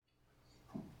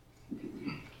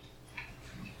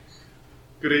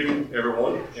Good evening,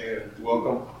 everyone, and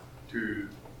welcome to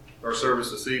our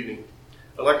service this evening.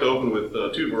 I'd like to open with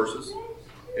two verses,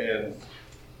 and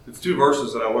it's two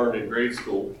verses that I learned in grade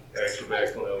school, actually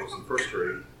back when I was in first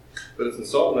grade, but it's in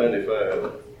Psalm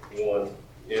 95, 1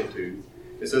 and 2.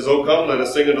 It says, "O come, let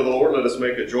us sing unto the Lord, let us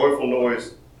make a joyful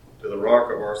noise to the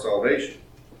rock of our salvation.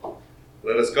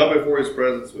 Let us come before his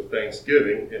presence with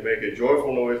thanksgiving, and make a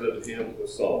joyful noise unto him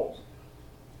with psalms."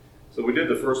 So we did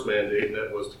the first mandate, and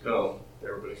that was to come.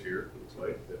 Everybody's here, it looks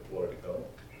like, that wanted to come.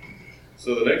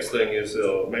 So the next thing is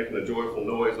making a joyful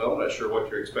noise. I'm not sure what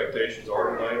your expectations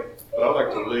are tonight, but I'd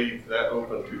like to leave that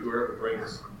open to whoever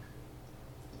brings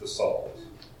the psalms.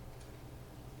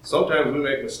 Sometimes we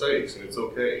make mistakes, and it's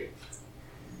okay.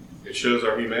 It shows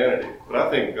our humanity. But I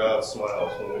think God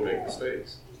smiles when we make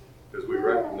mistakes, because we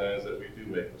recognize that we do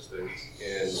make mistakes.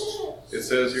 And it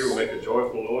says here, we make a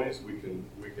joyful noise. We can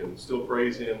still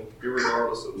praise him,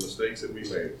 irregardless of the mistakes that we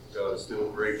make. God is still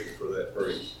grateful for that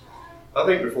praise. I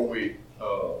think before we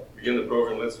begin the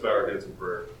program, let's bow our heads in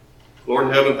prayer. Lord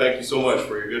in heaven, thank you so much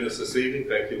for your goodness this evening.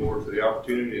 Thank you, Lord, for the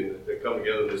opportunity to come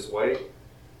together this way.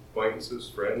 Acquaintances,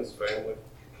 friends, family,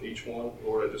 each one.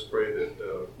 Lord, I just pray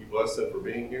that you bless them for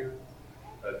being here.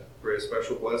 I pray a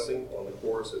special blessing on the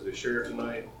chorus as they share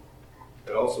tonight,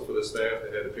 and also for the staff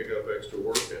that had to pick up extra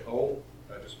work at home.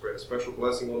 I just pray a special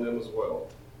blessing on them as well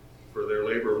for their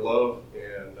labor of love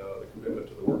and the commitment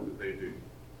to the work that they do.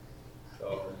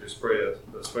 Just pray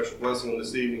a special blessing on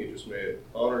this evening, and just may it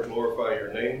honor and glorify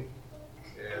your name,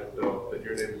 and that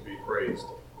your name would be praised,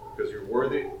 because you're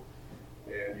worthy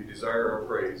and you desire our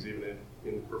praise even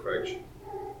in perfection.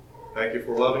 Thank you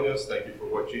for loving us. Thank you for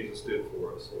what Jesus did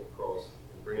for us on the cross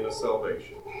and bringing us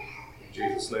salvation. In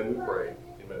Jesus' name we pray.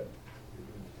 Amen.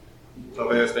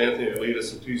 I've asked Anthony to lead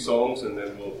us in two songs, and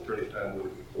then we'll turn the time over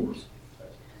to the chorus.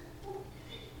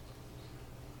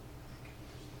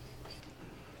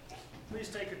 Please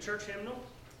take a church hymnal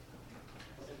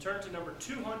and turn to number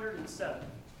 207.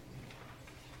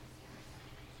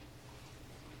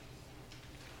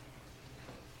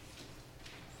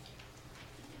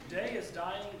 Day is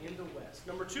dying in the west.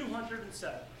 Number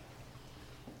 207.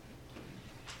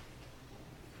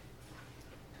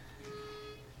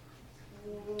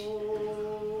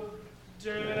 Oh,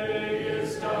 day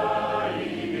is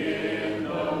dying in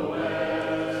the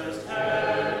west.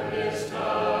 Heaven is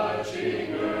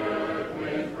touching earth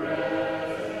with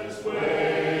rest.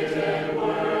 Wait and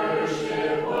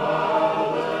worship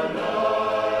while the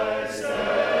night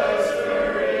stands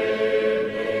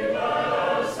serene. Let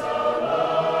us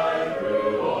alive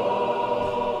through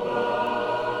all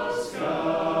the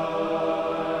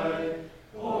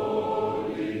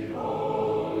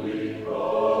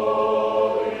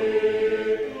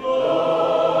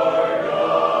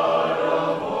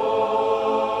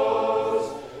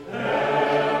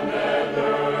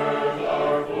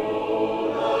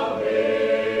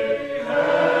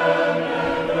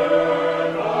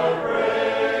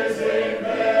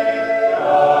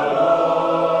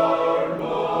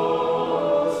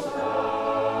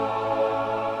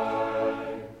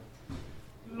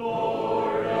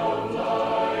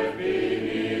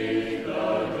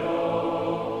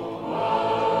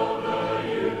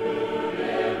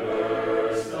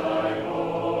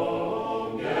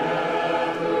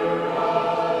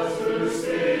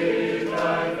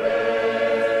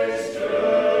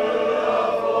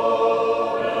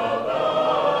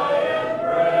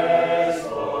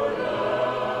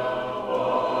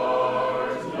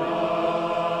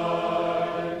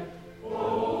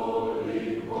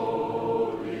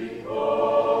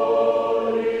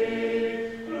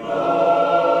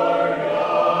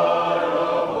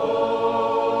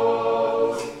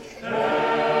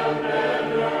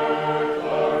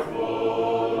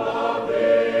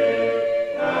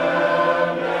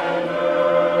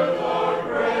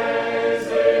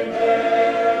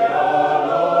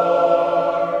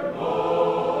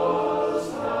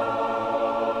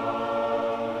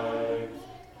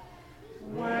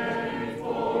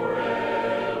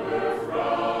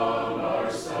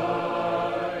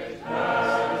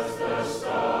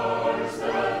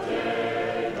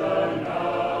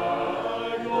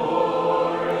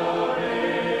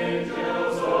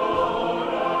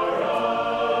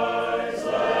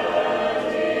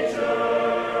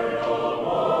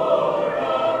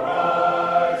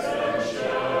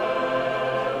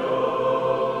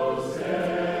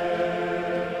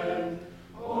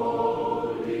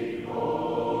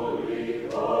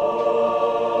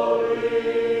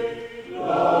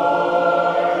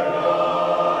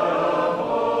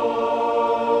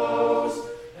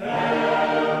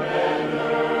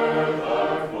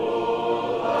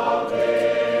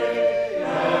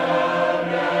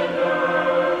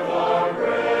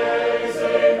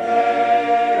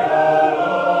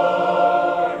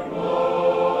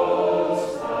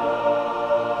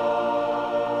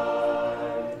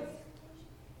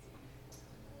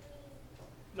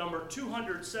number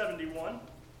 271.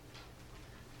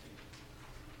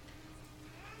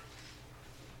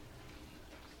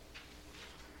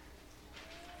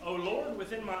 O Lord,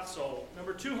 within my soul,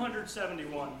 number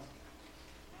 271.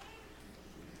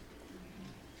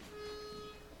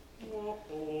 Oh,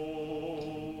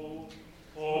 oh,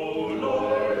 oh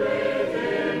Lord,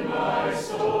 within my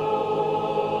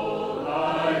soul,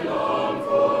 I long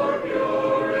for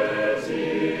purity,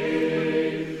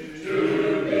 to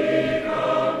be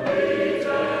complete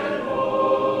and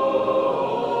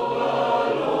whole,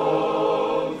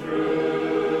 alone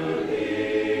through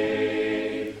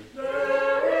Thee.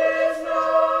 There is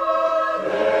none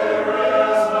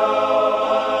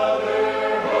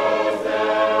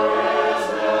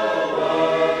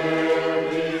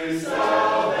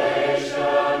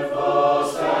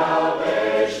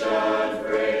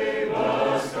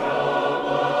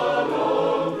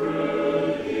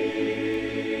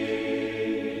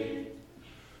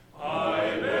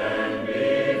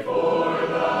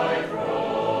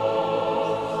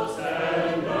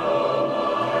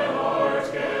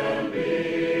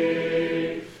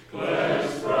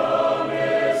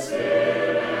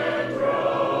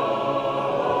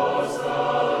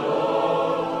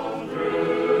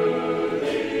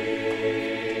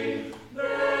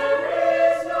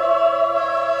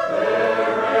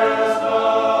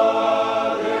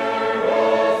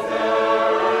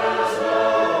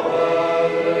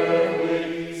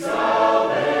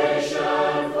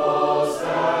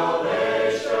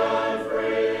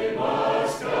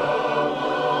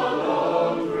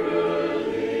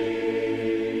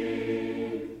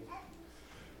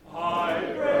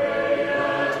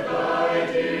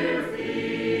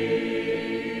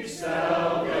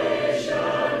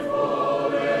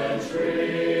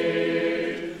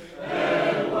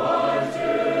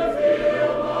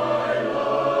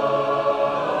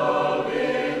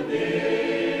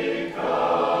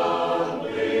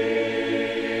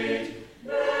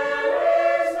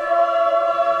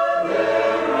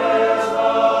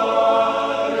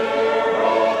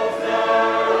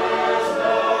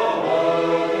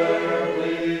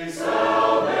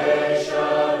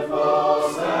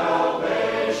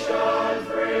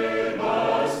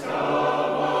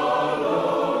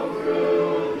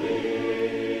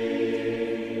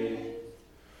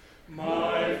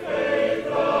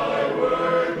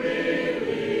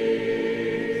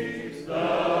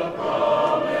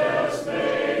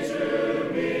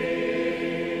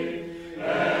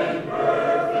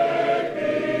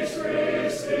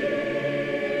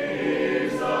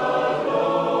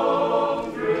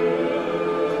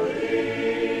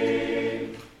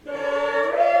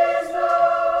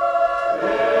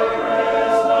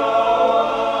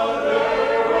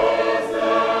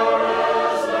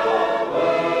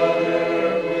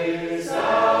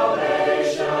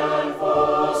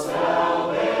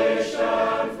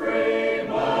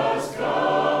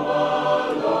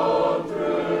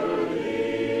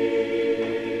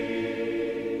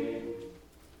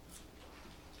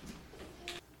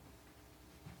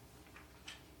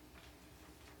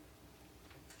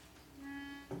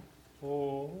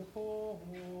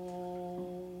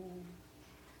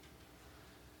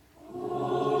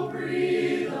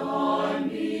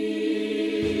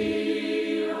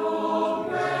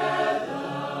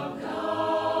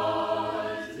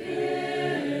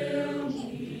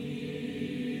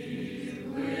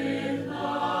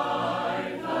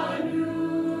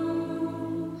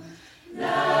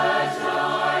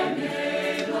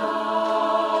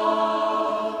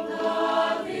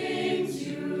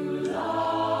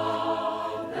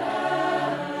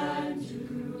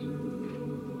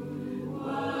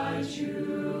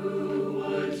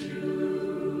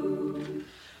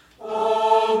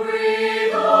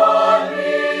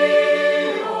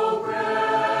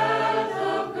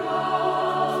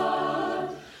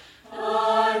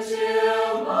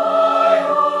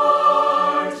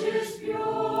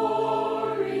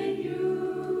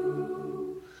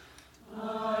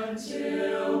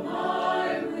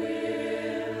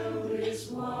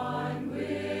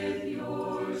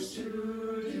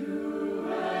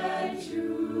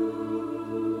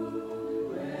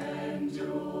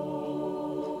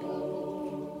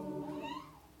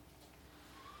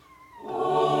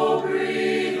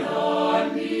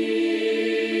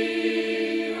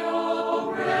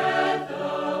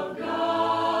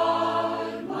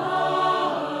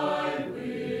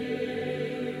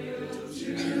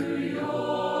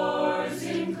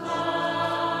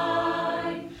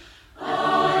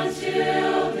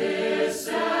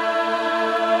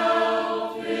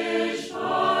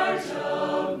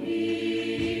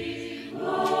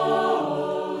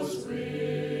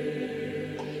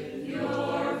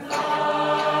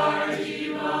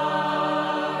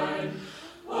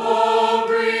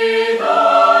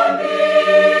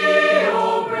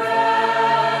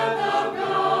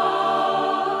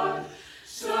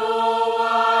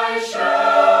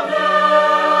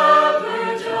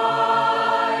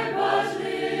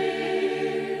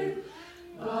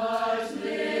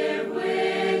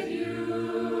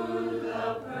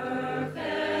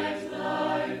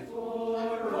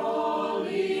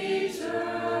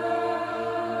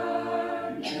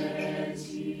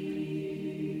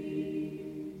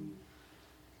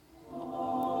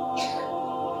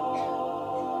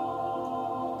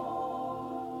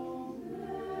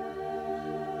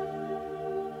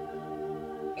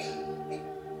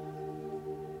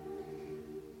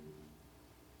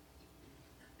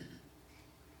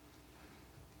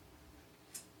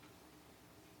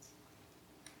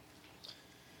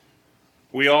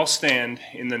We all stand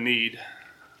in the need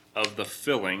of the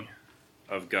filling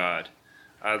of God.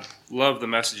 I love the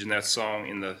message in that song,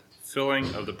 in the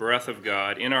filling of the breath of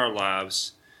God in our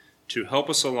lives to help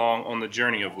us along on the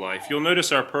journey of life. You'll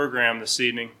notice our program this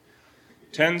evening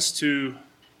tends to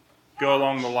go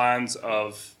along the lines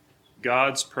of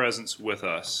God's presence with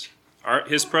us.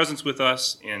 His presence with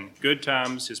us in good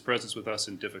times, His presence with us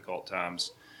in difficult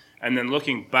times. And then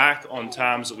looking back on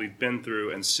times that we've been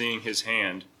through and seeing His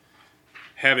hand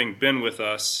having been with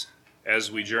us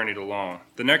as we journeyed along.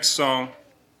 The next song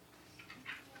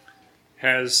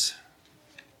has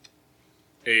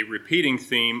a repeating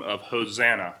theme of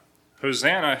Hosanna.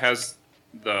 Hosanna has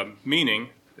the meaning,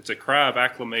 it's a cry of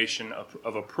acclamation,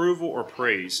 of approval or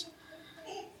praise.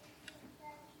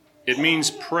 It means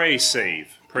pray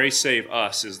save. Pray save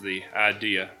us is the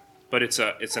idea. But it's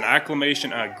an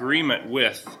acclamation, an agreement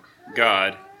with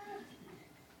God.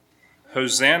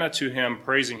 Hosanna to Him,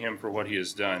 praising Him for what He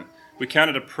has done. We count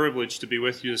it a privilege to be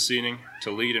with you this evening,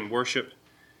 to lead in worship,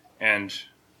 and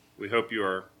we hope you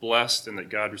are blessed and that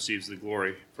God receives the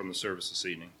glory from the service this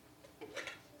evening.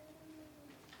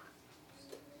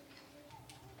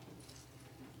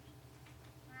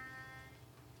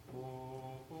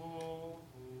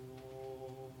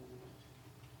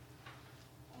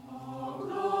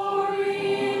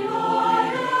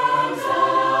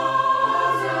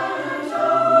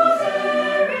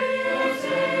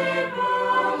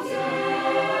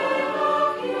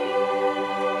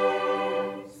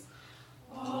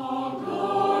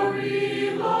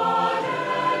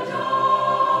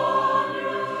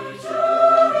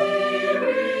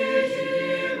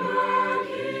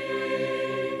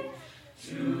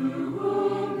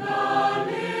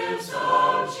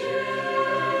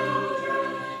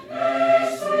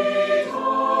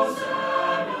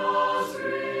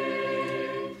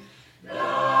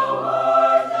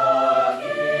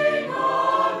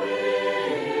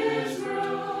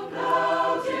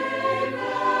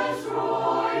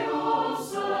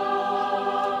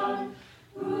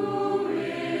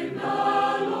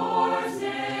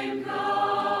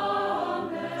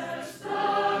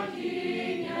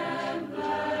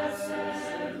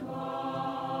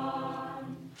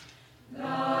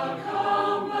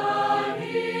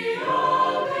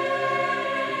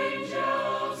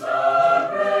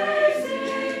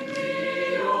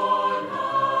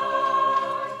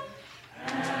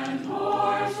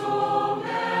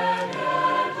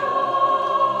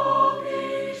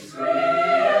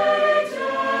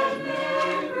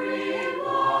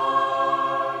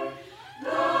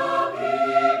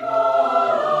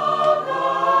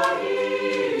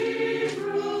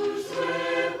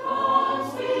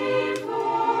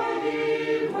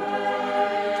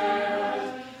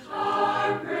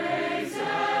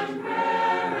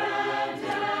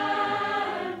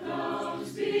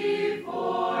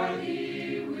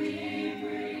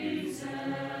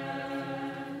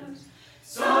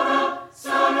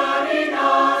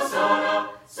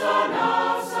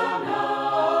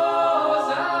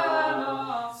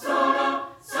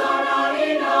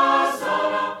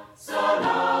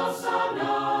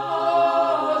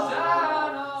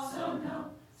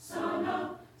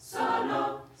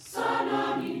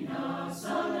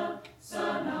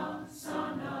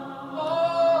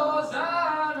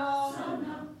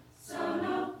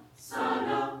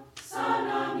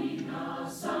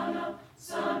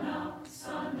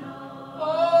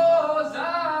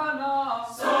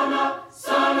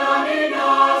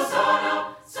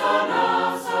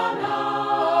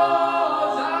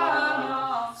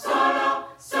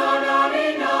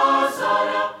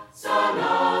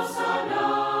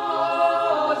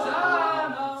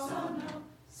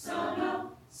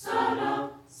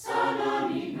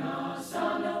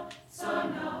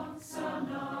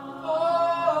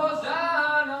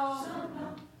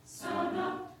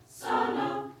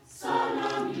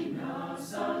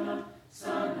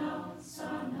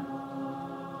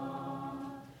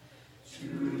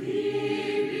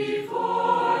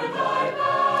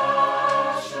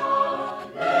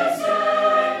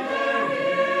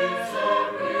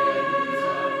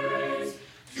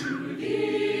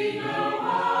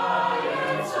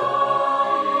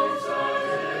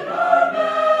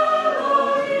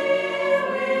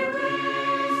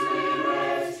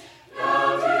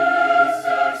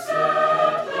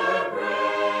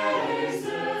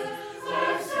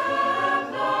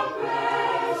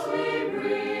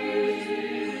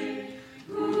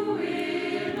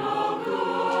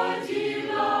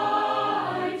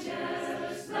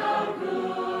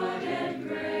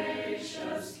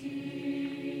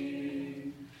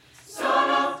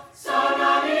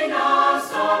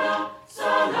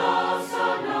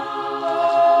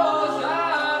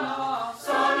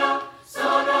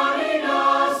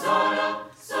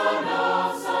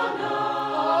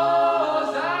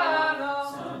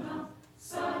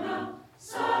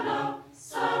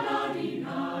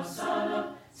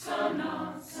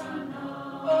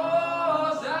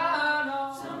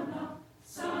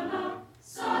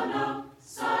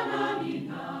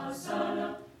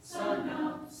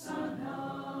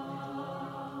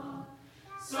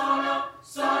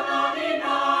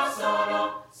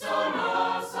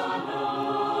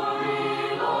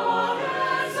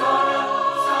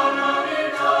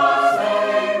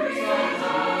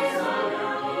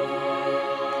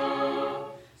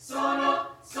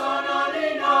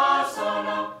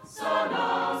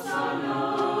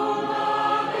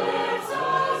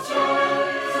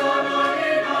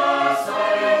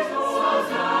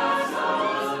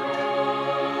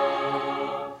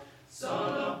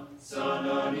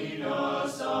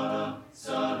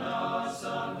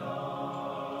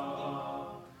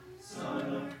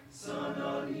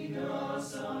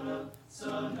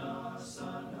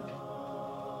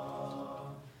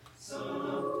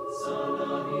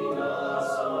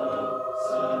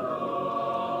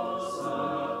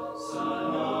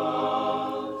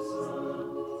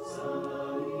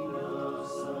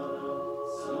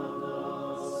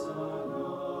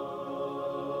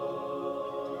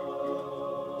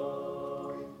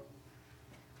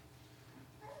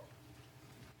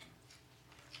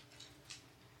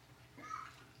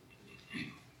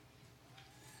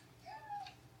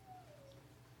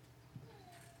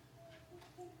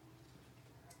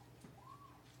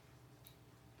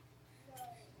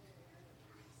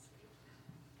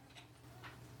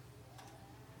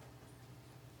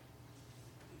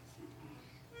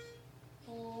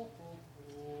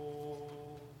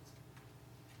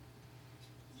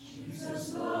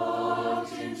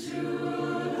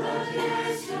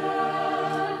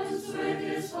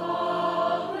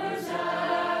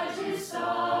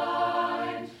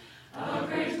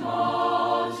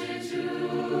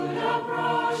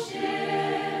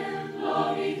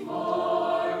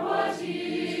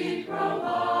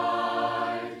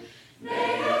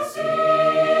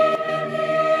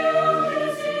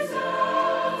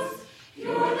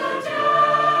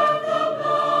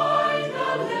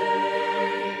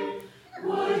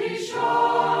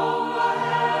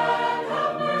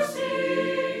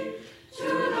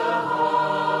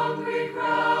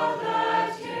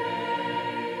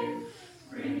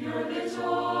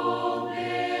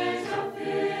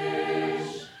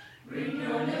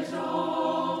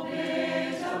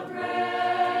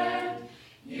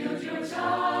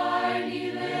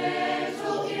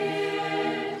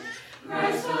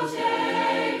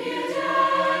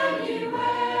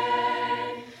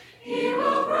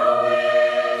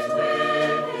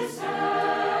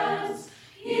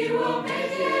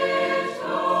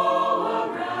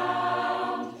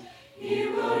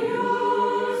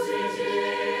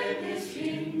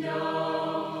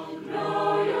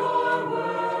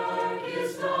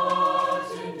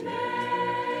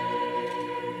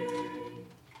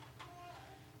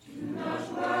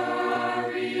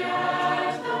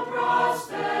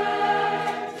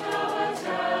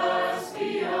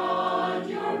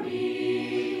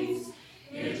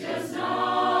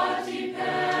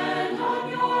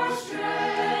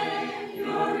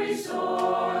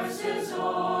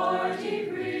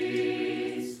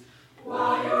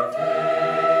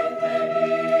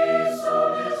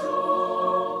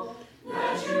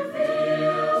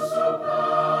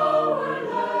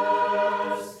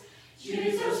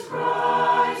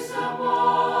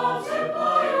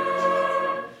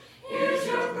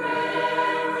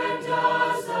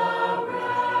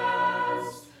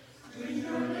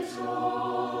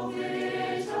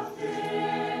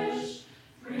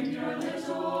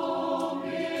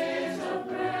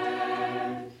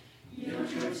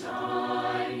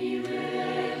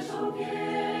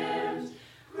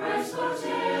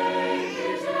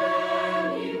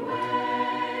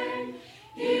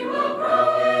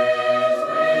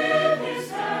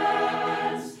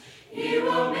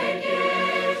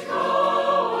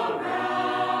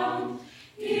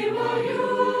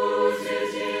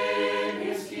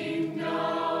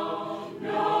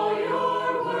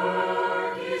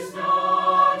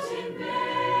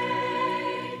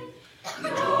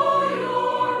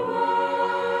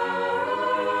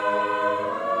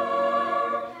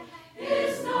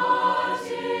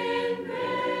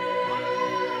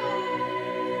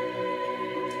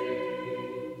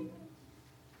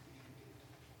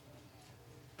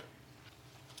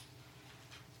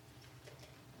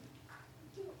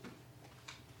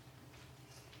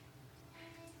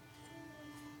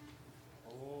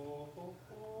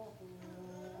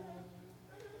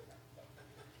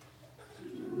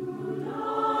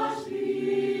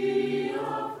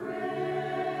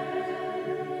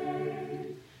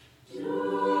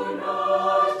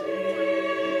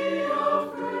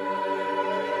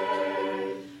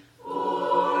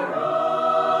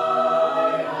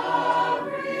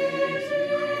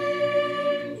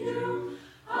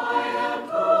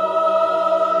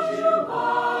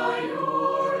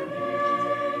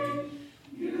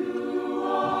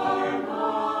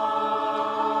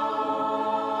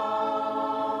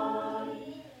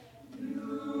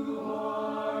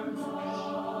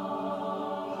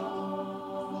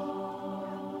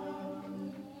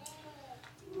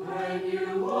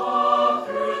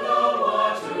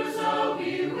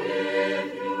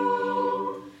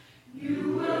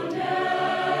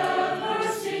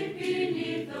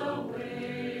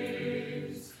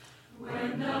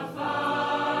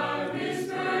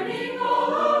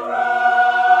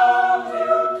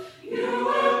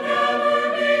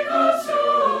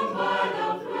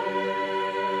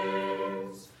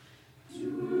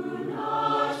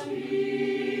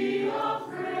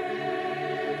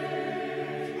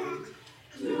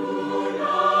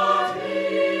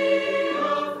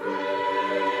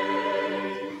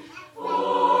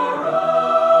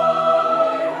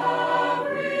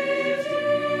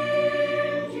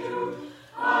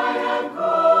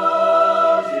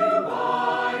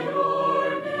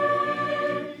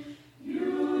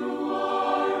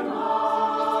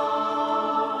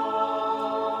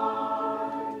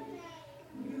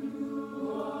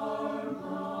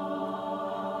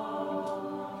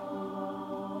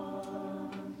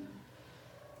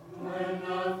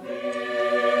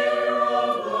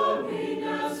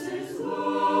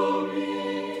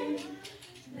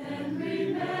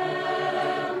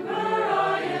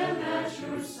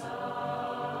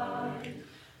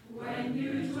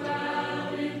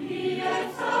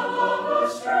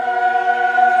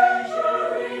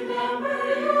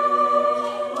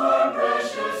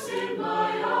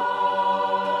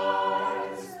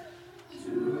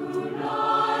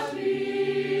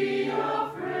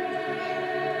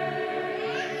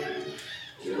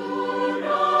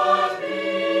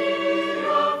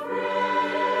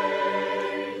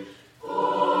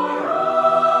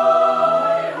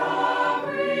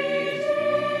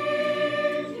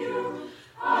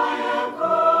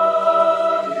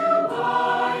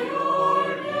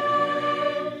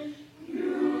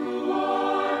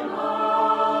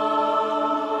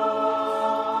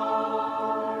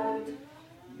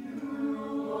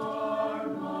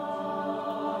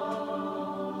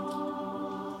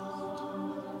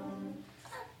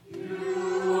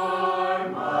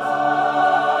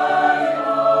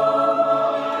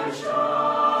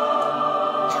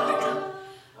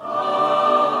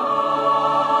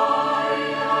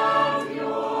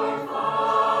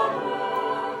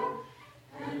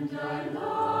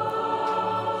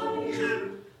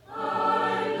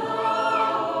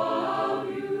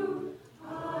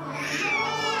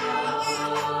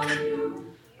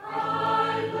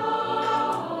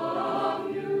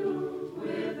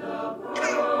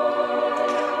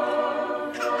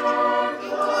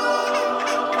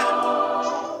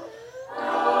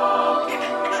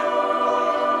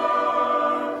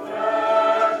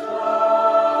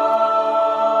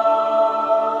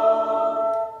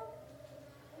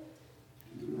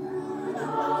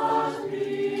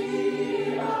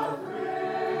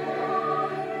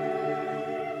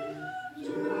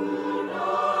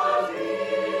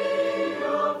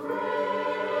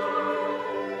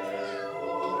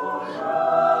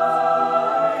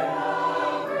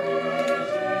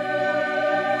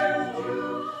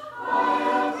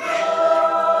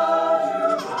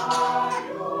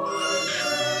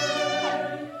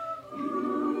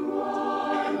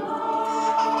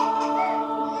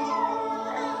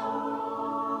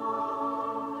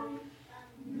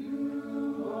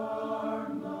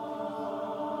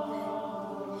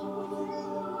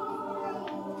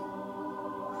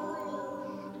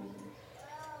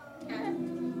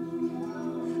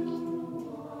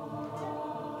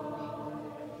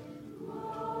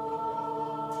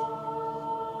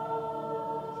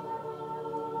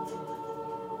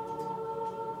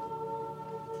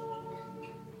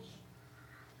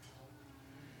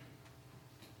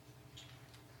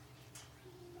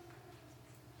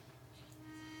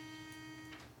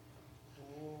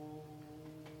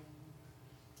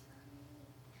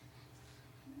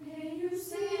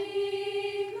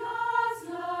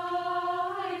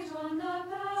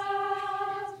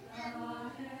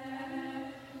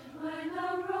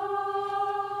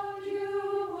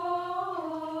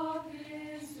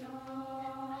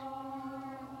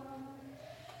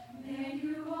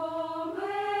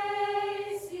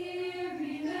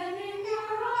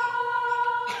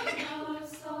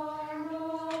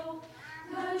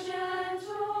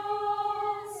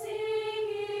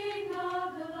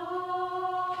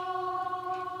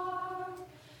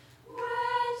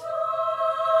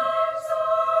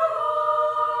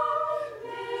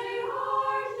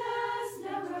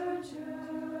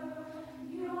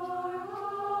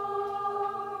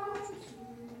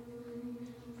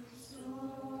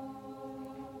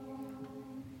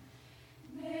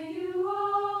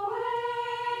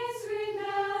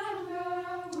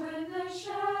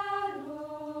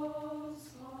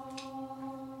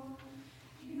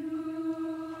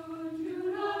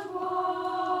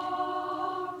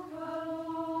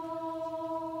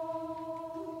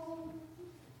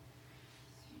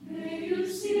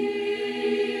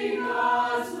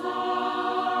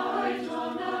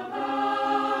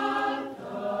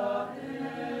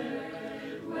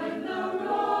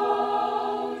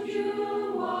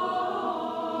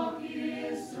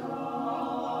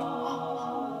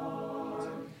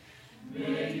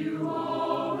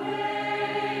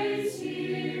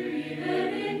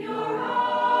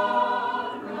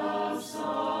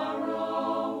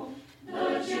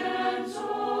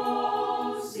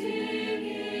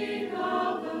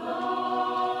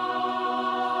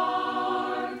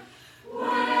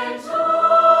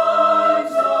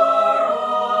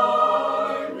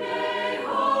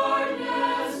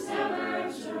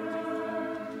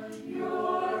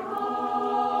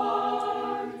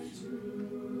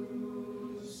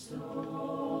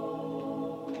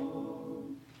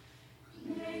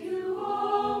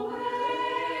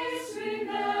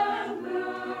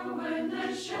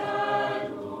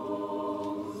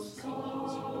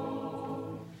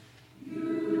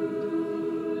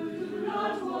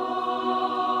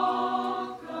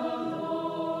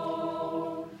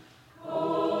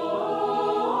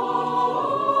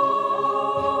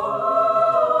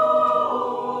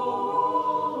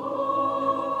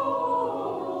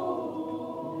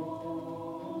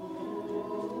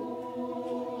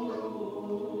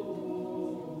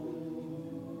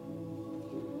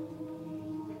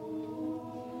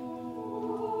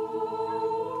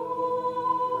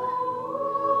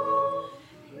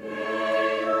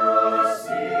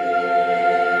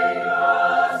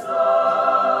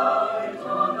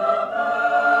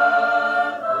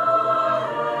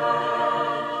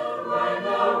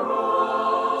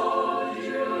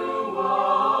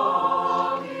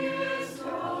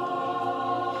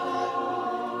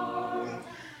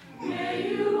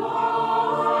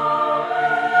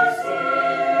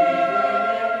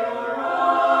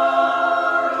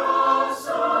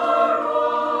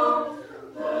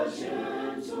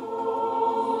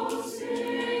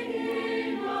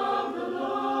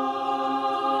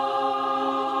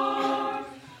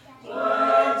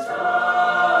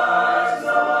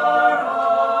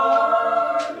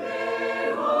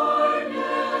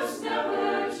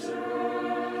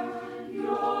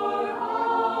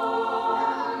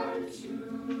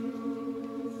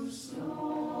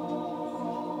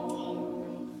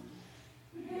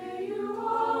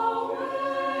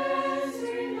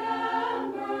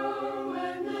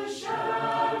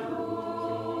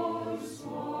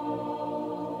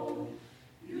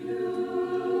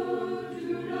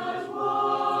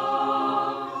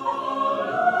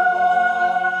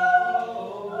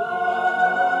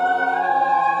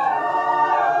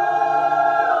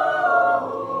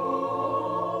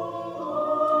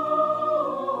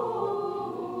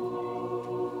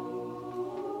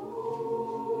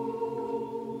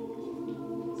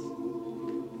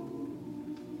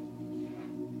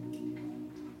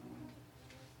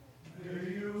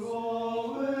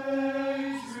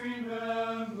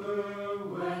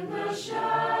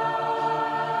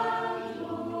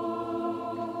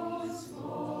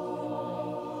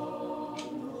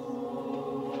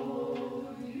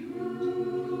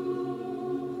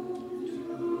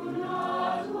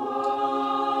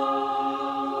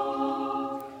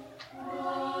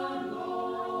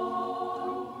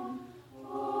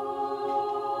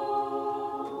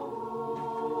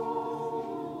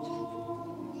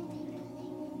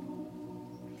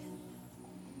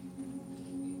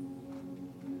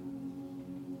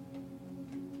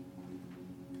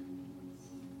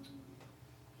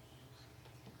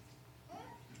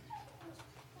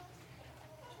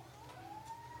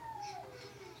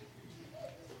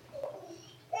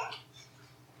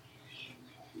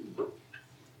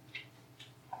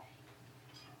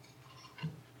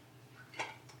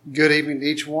 Good evening to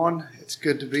each one. It's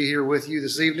good to be here with you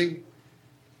this evening.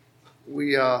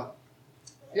 We are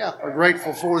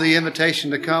grateful for the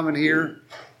invitation to come in here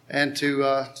and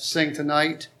to sing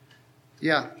tonight.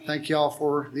 Thank you all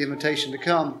for the invitation to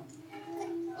come.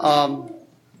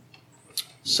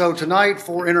 So tonight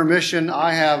for intermission,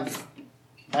 I have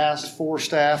asked for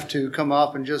staff to come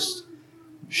up and just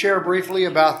share briefly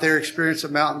about their experience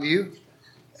at Mountain View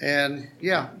and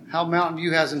how Mountain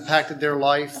View has impacted their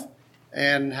life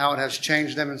and how it has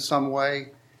changed them in some way.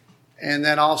 And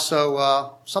then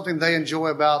also something they enjoy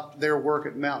about their work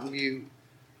at Mountain View.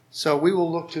 So we will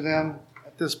look to them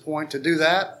at this point to do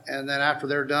that. And then after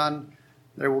they're done,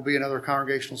 there will be another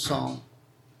congregational song.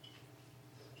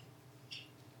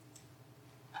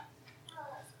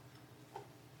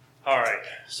 All right,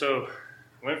 so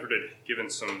Winford had given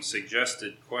some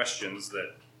suggested questions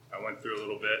that I went through a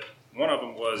little bit. One of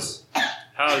them was,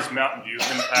 how has Mountain View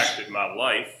impacted my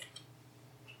life?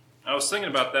 I was thinking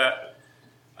about that.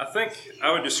 I think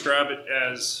I would describe it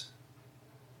as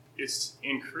it's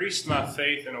increased my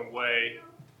faith in a way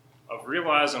of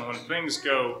realizing when things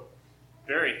go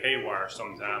very haywire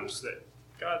sometimes that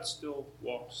God still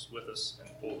walks with us and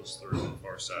pulls us through the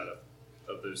far side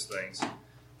of those things.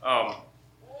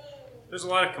 There's a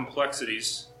lot of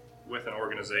complexities with an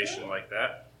organization like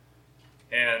that,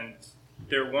 and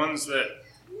they're ones that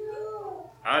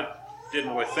I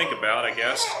didn't really think about, I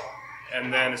guess.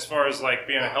 And then as far as like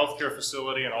being a healthcare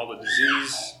facility and all the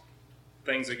disease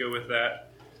things that go with that,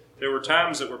 there were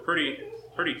times that were pretty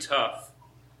tough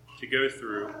to go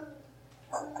through,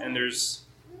 and there's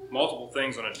multiple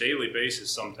things on a daily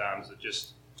basis sometimes that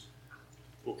just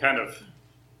will kind of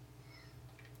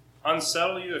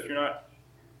unsettle you if you're not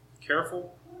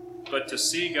careful. But to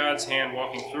see God's hand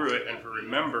walking through it and to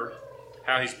remember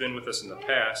how he's been with us in the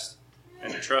past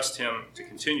and to trust him to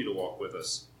continue to walk with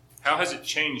us. How has it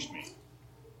changed me?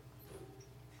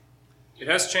 It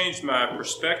has changed my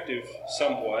perspective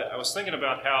somewhat. I was thinking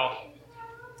about how,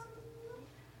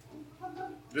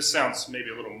 this sounds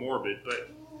maybe a little morbid, but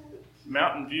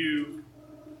Mountain View,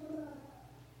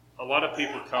 a lot of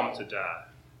people come to die.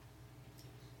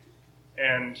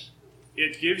 And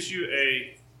it gives you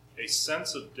a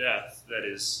sense of death that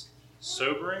is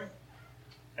sobering,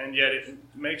 and yet it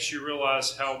makes you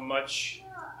realize how much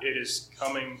it is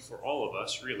coming for all of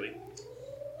us, really,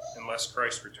 unless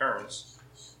Christ returns.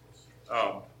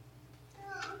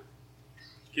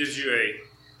 Gives you a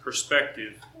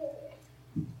perspective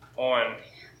on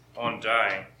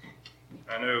dying.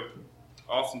 I know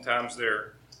oftentimes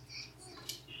they're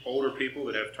older people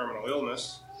that have terminal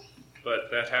illness, but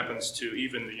that happens to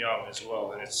even the young as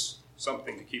well, and it's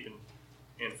something to keep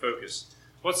in focus.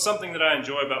 What's something that I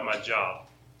enjoy about my job?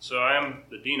 So I am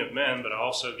the Dean of Men, but I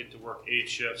also get to work 8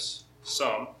 shifts,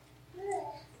 some.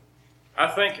 I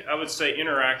think I would say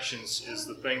interactions is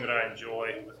the thing that I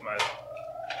enjoy with my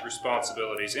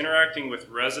responsibilities. Interacting with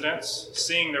residents,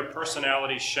 seeing their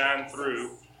personalities shine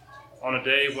through on a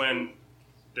day when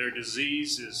their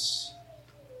disease is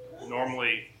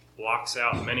normally blocks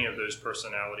out many of those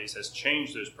personalities, has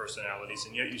changed those personalities,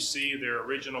 and yet you see their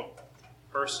original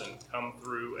person come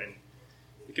through, and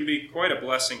it can be quite a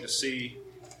blessing to see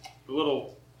the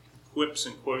little quips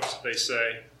and quotes that they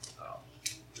say.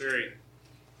 Very,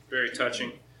 very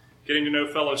touching. Getting to know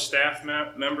fellow staff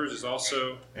members is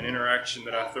also an interaction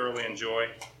that I thoroughly enjoy.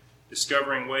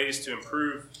 Discovering ways to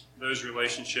improve those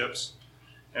relationships,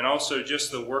 and also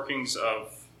just the workings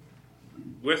of,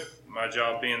 with my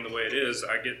job being the way it is,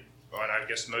 I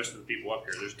guess most of the people up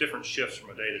here, there's different shifts from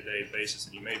a day-to-day basis,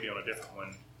 and you may be on a different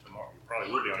one tomorrow. You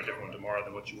probably will be on a different one tomorrow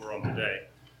than what you were on today.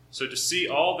 So to see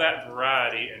all that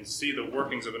variety and see the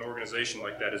workings of an organization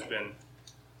like that has been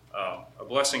a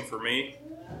blessing for me.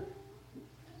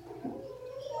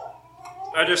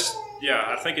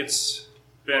 I think it's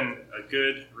been a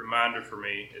good reminder for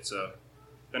me. It's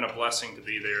been a blessing to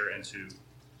be there and to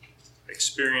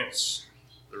experience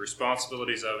the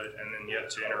responsibilities of it, and then yet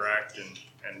to interact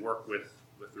and work with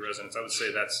the residents. I would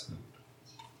say that's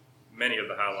many of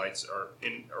the highlights are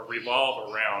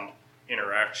revolve around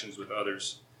interactions with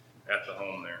others at the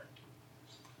home there.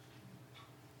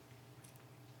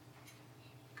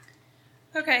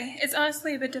 Okay, it's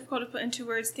honestly a bit difficult to put into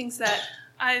words things that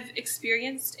I've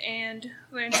experienced and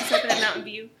learned since I've been at Mountain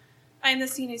View. I am the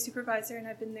CNA supervisor, and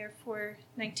I've been there for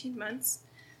 19 months.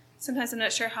 Sometimes I'm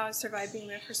not sure how I survived being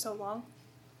there for so long.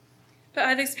 But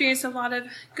I've experienced a lot of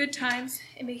good times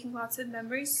and making lots of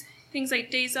memories. Things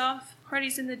like days off,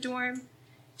 parties in the dorm,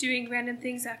 doing random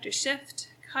things after shift,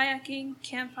 kayaking,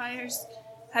 campfires,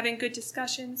 having good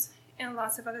discussions, and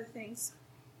lots of other things.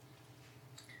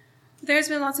 There's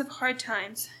been lots of hard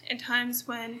times and times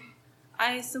when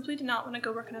I simply did not want to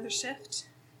go work another shift.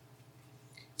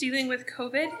 Dealing with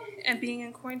COVID and being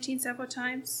in quarantine several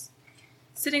times,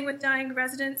 sitting with dying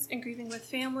residents and grieving with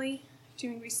family,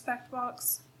 doing respect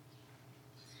walks.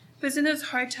 But it's in those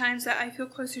hard times that I feel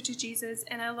closer to Jesus,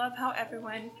 and I love how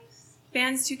everyone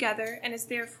bands together and is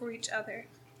there for each other.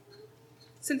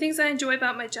 Some things I enjoy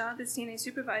about my job as CNA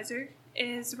supervisor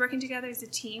is working together as a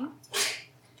team,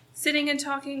 sitting and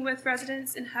talking with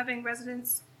residents and having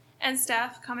residents and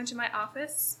staff come into my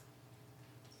office,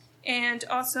 and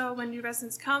also when new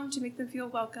residents come to make them feel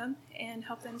welcome and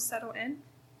help them settle in.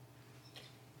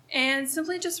 And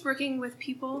simply just working with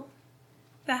people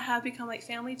that have become like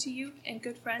family to you and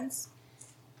good friends.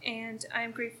 And I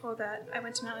am grateful that I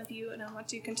went to Mountain View, and I want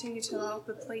to continue to allow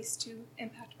the place to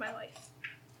impact my life.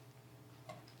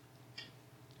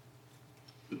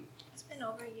 It's been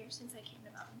over a year since I came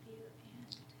to Mountain View,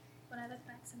 and when I look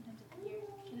back, sometimes a year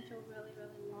can feel really,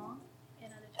 really long,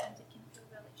 and other times it can feel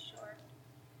really short.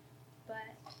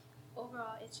 But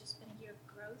overall, it's just been a year of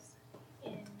growth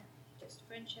in just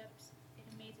friendships. It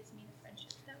amazes me the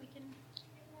friendships that we can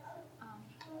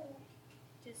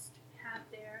just have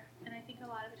there, and I think a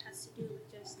lot of it has to do with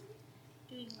just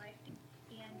doing life,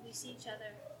 and we see each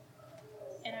other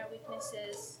and our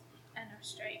weaknesses and our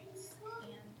strengths,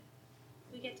 and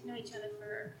we get to know each other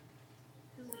for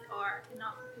who we are and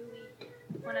not for who we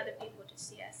want other people to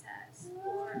see us as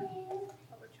or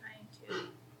what we're trying to put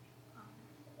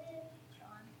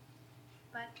on.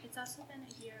 But it's also been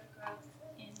a year of growth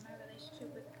in my relationship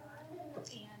with God,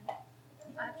 and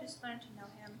I've just learned to know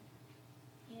Him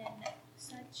in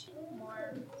such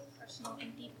more personal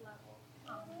and deep level.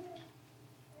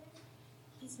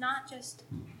 He's not just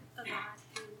a God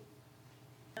who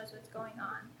knows what's going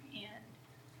on and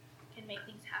can make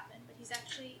things happen, but He's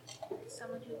actually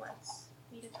someone who wants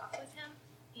me to talk with Him,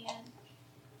 and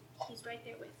He's right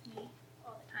there with me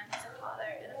all the time as a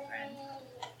father and a friend,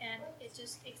 and it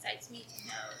just excites me to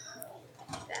know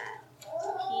that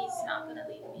He's not going to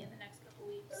leave me in the next couple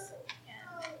weeks,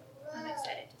 and I'm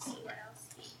excited to see what else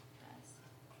He does.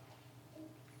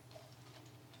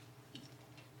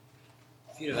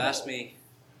 If you'd have asked me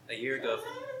a year ago,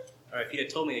 or if you'd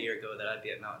have told me a year ago that I'd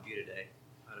be at Mountain View today,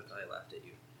 I'd have probably laughed at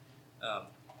you.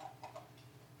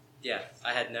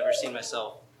 I had never seen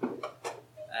myself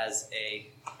as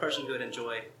a person who would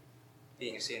enjoy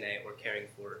being a CNA or caring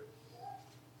for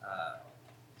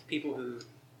people who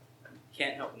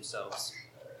can't help themselves.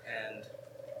 And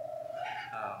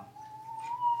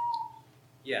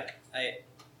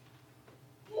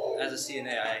as a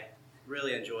CNA, I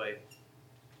really enjoy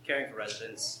caring for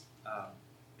residents,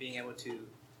 being able to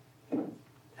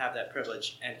have that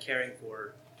privilege, and caring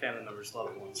for family members,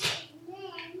 loved ones,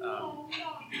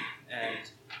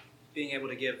 and being able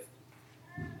to give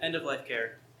end-of-life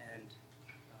care, and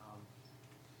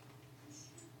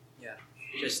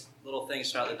just little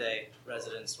things throughout the day.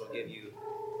 Residents will give you,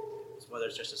 whether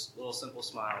it's just a little simple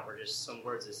smile or just some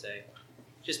words they say,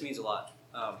 just means a lot.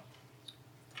 Mountain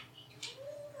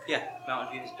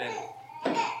View has been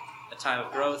a time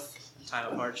of growth, a time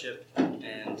of hardship,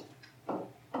 and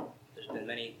there's been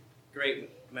many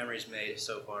great memories made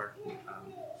so far.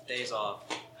 Days off,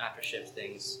 after shift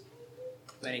things,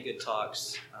 many good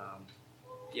talks.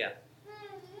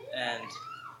 And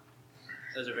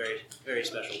those are very, very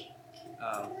special.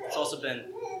 It's also been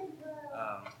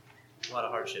a lot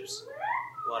of hardships,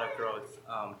 a lot of growth.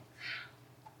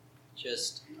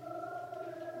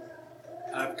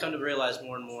 I've come to realize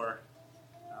more and more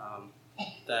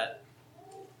that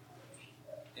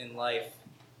in life,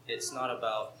 it's not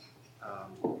about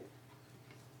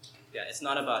it's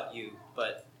not about you,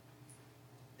 but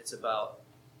it's about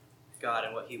God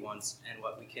and what He wants, and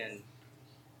what we can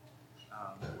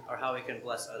or how we can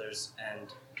bless others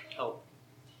and help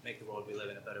make the world we live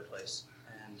in a better place.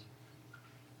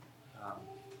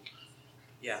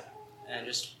 And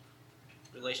just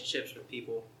relationships with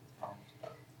people.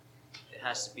 It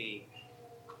has to be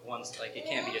it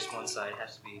can't be just one side. It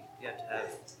has to be, you have to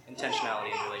have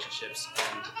intentionality in relationships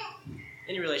and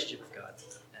any relationship with God.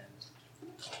 And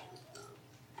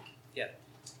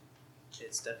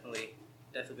it's definitely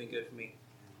been good for me.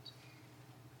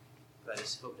 But I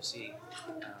just hope to see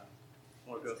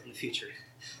more growth in the future.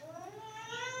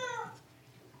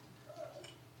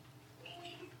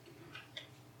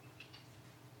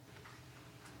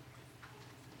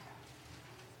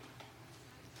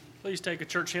 Please take a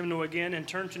church hymnal again and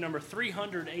turn to number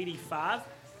 385.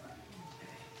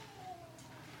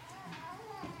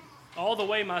 All the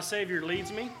Way My Savior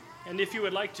Leads Me. And if you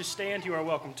would like to stand, you are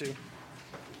welcome to.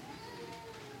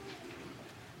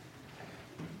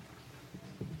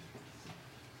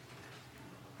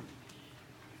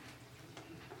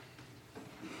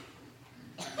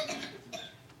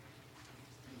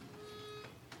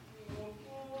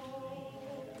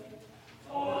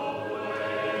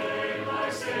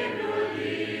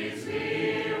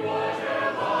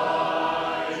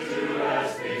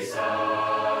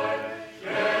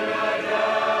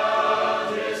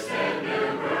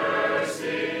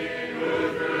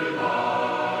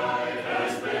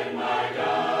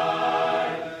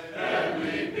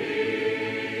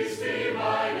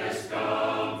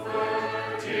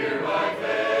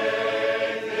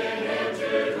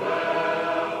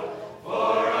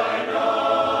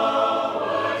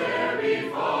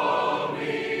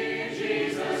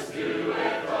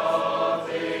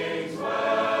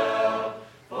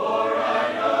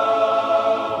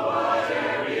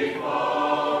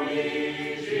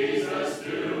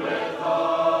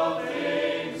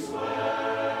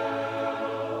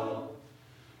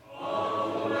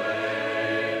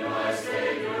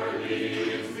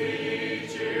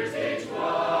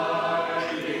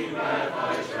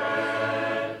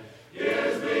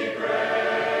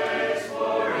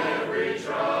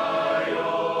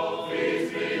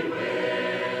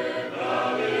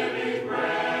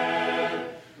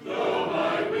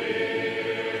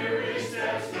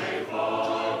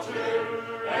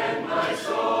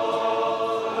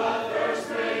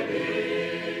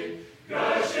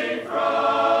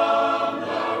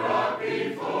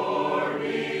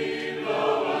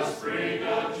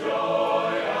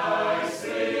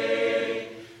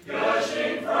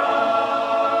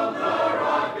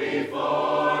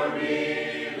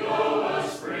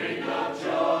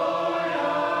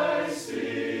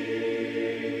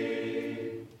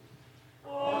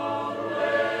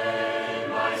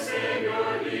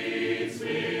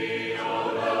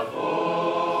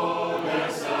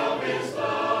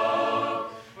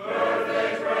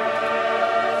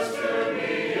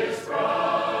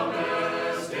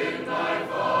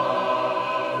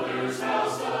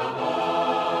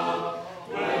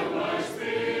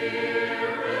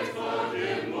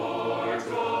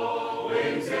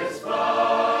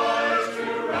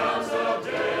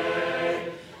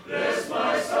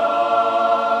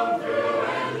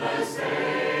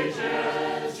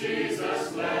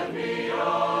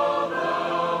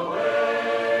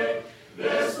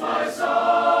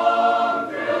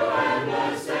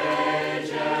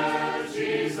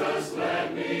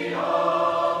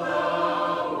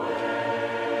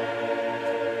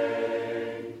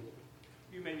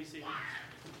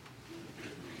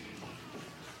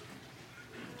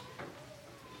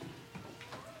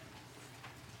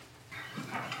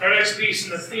 Our next piece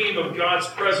in the theme of God's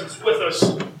presence with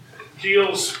us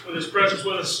deals with His presence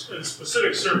with us in a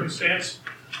specific circumstance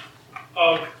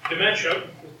of dementia.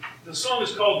 The song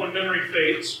is called When Memory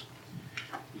Fades.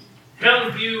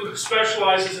 Mountain View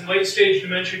specializes in late-stage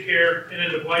dementia care and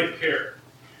end-of-life care.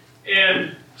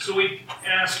 And so we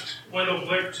asked Wendell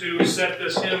Blick to set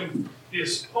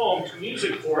this poem to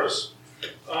music for us.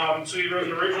 So he wrote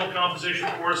an original composition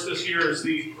for us this year as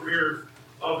the premiere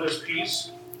of this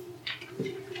piece.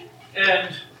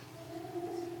 And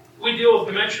we deal with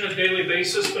dementia on a daily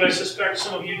basis, but I suspect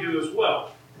some of you do as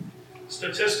well.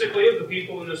 Statistically, of the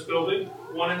people in this building,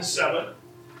 1 in 7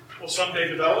 will someday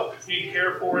develop, need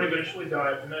care for, and eventually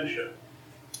die of dementia.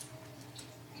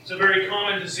 It's a very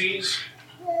common disease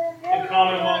and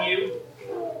common among you.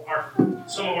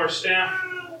 Some of our staff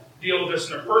deal with this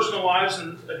in their personal lives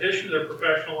in addition to their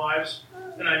professional lives,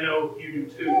 and I know you do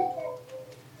too.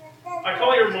 I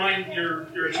call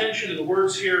your attention to the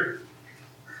words here.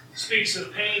 It speaks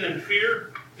of pain and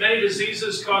fear. Many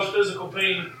diseases cause physical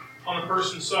pain on the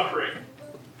person suffering.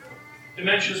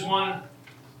 Dementia is one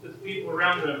that the people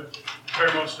around them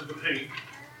bear most of the pain.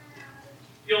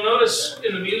 You'll notice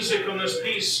in the music on this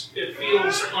piece, it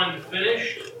feels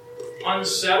unfinished,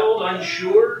 unsettled,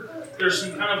 unsure. There's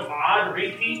some kind of odd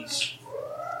repeats,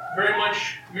 very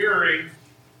much mirroring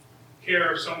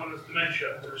care of someone with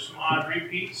dementia. There's some odd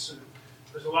repeats, and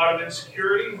there's a lot of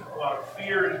insecurity, a lot of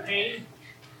fear and pain.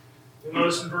 You'll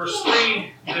notice in verse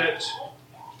 3 that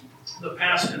the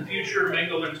past and future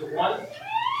mingle into one.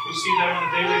 We see that on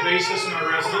a daily basis in our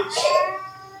residents.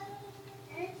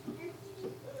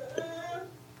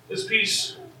 This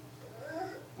piece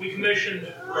we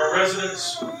commissioned for our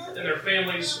residents and their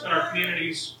families and our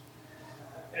communities.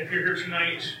 And if you're here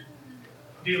tonight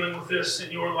dealing with this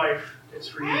in your life, it's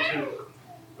for you too.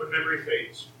 When memory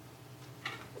fades.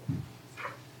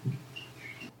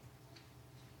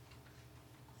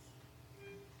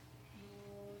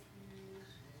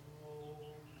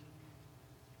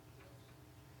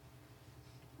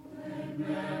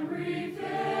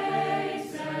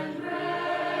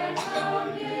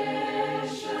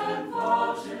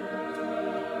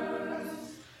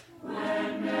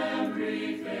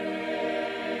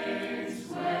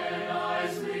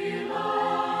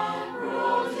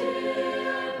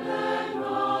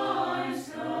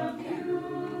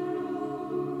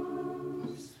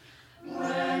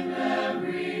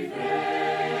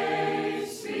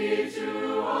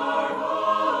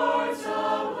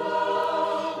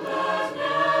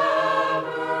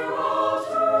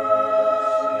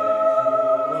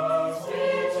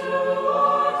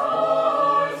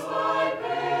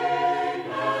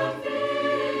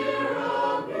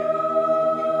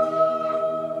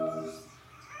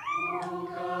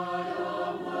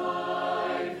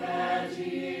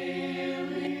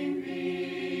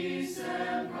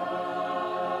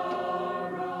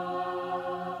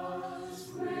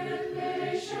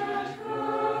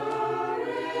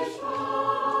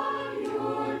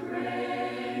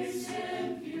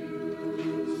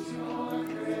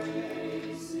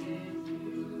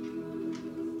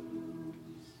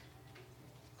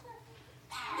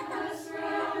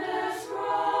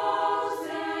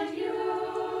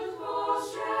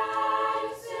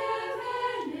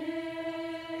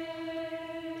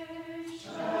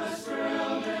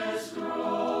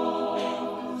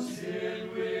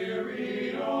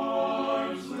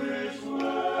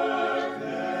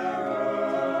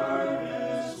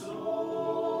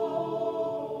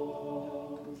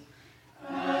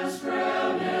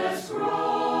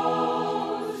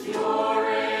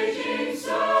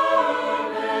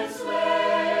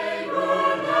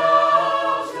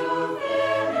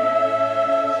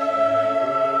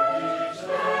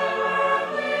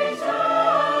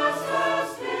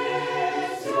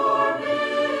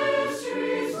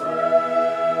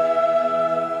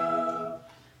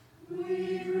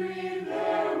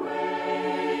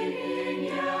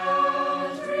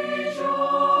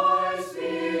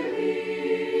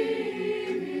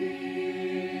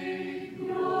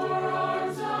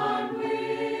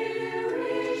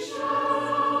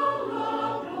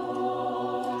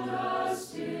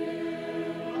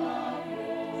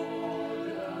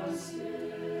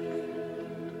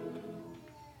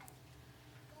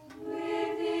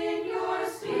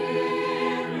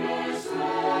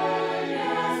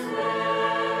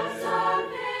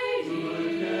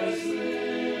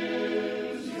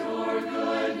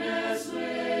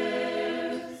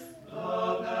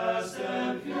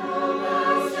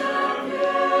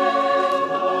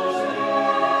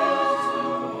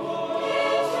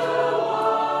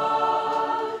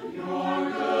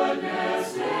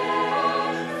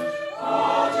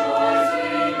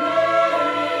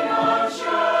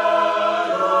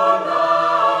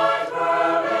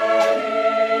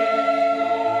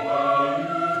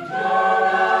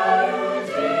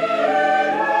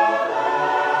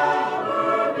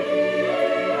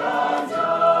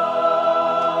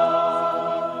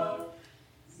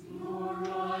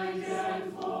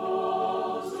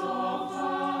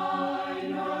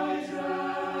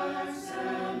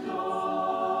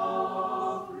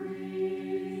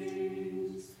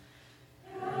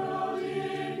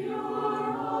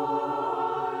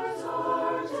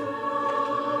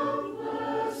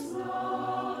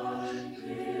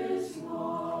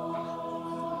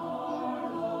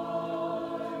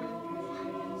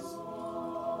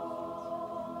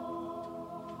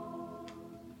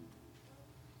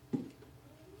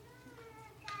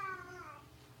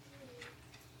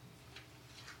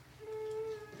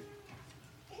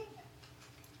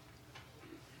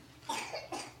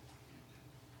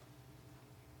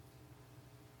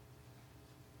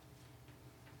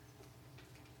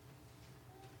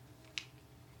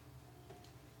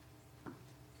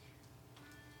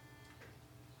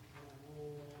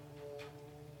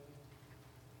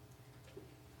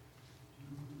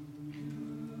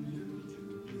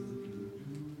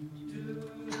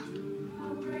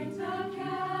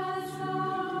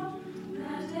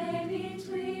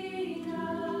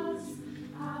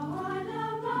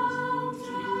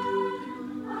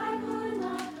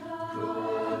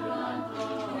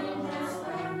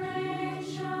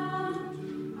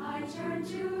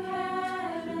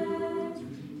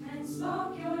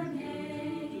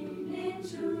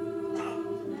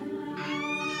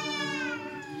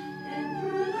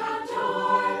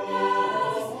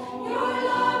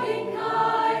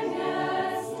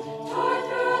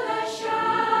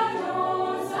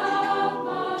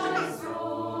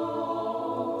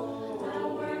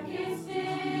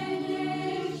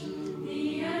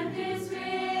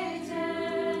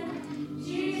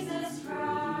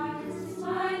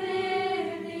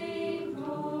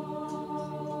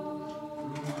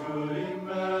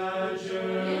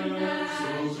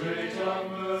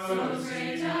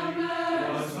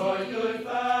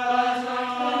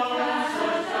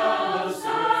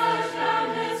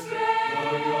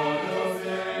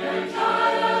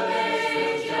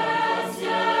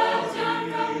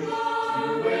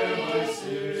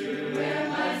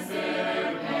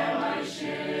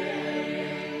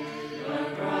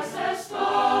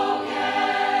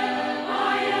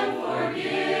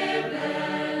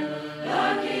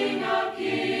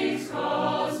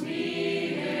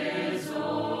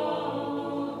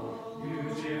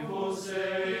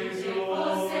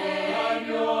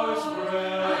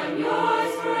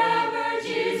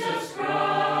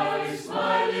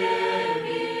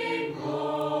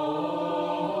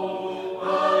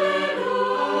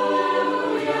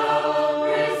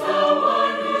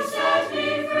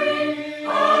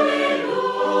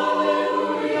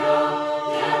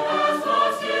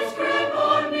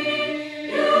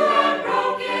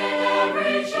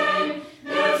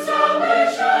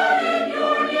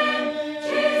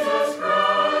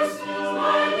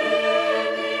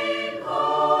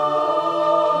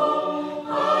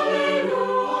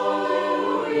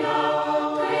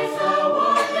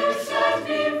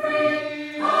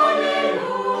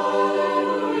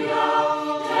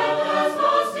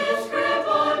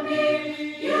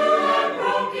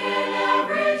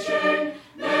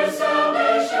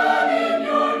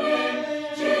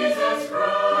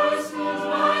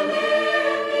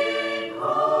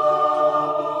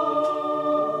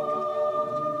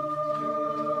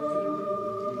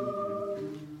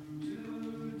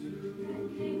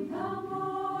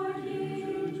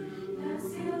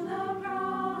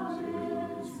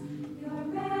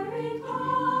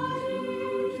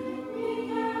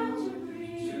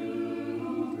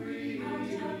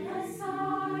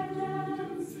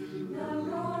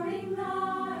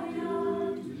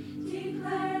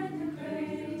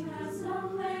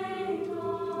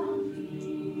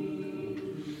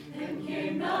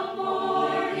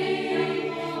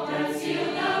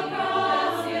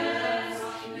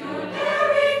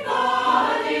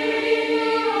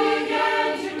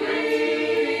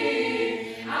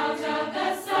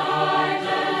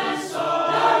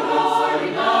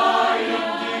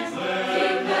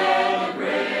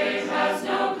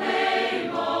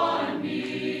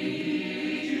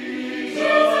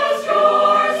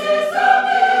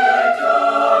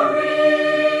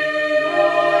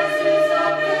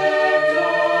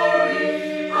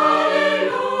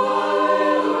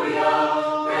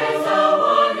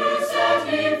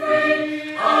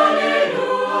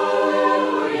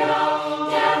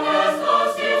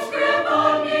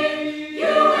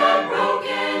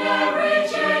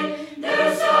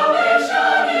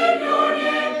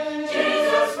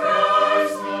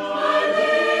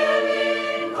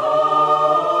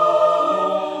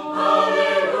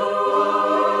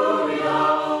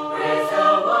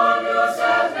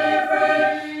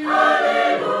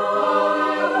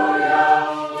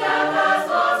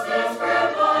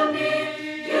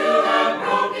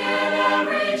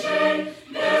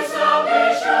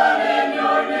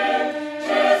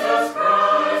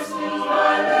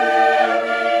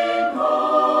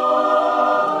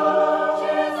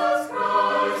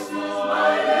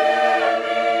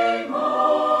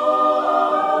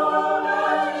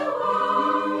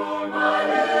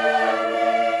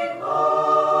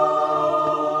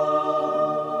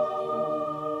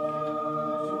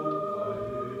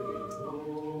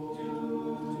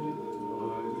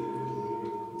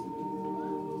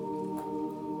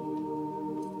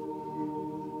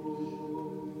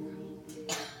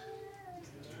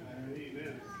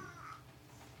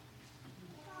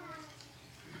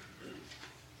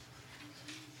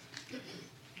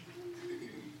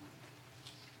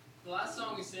 The last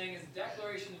song we sang is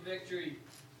Declaration of Victory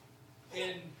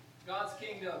in God's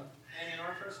kingdom and in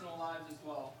our personal lives as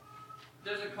well.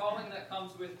 There's a calling that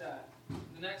comes with that.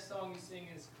 The next song we sing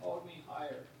is Called Me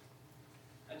Higher.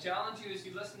 I challenge you as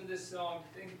you listen to this song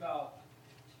to think about,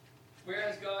 where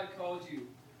has God called you?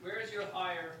 Where is your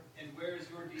higher and where is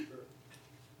your deeper?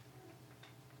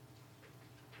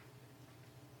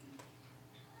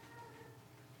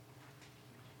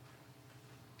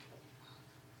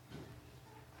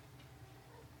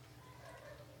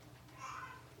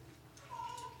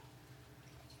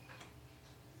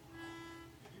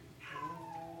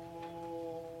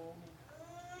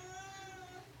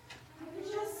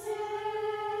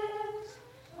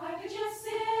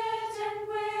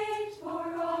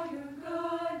 For all your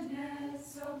goodness,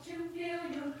 so to feel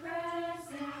your presence.